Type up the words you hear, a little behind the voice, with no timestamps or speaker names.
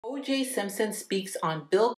O.J. Simpson speaks on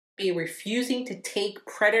Bill Cosby refusing to take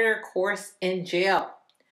predator course in jail.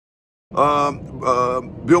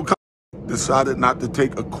 Bill Cosby decided not to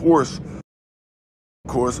take a course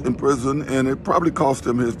in prison, and it probably cost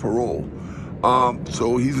him his parole.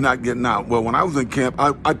 So he's not getting out. Well, when I was in camp,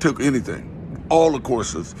 I took anything, all the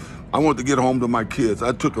courses. I wanted to get home to my kids.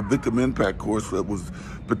 I took a victim impact course that was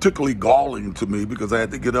particularly galling to me because I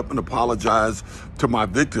had to get up and apologize to my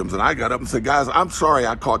victims. And I got up and said, guys, I'm sorry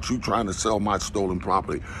I caught you trying to sell my stolen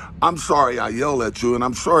property. I'm sorry I yelled at you, and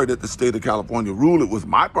I'm sorry that the state of California ruled it was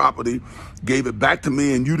my property, gave it back to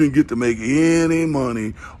me, and you didn't get to make any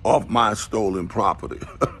money off my stolen property.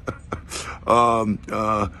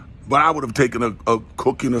 But I would have taken a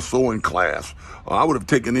cooking or sewing class. I would have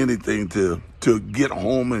taken anything to get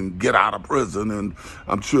home and get out of prison. And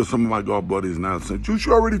I'm sure some of my God buddies now saying, you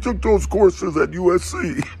already took those courses at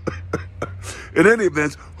USC. In any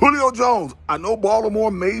event, Julio Jones, I know Baltimore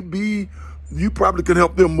may be, you probably can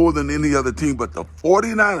help them more than any other team, but the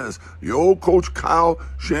 49ers, your old coach Kyle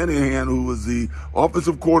Shanahan, who was the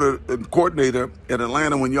offensive coordinator at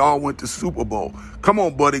Atlanta when y'all went to Super Bowl. Come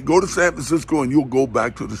on, buddy, go to San Francisco and you'll go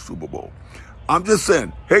back to the Super Bowl. I'm just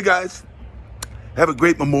saying, hey guys, have a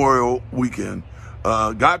great Memorial weekend.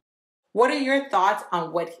 What are your thoughts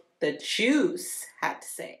on what the Jews had to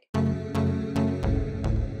say?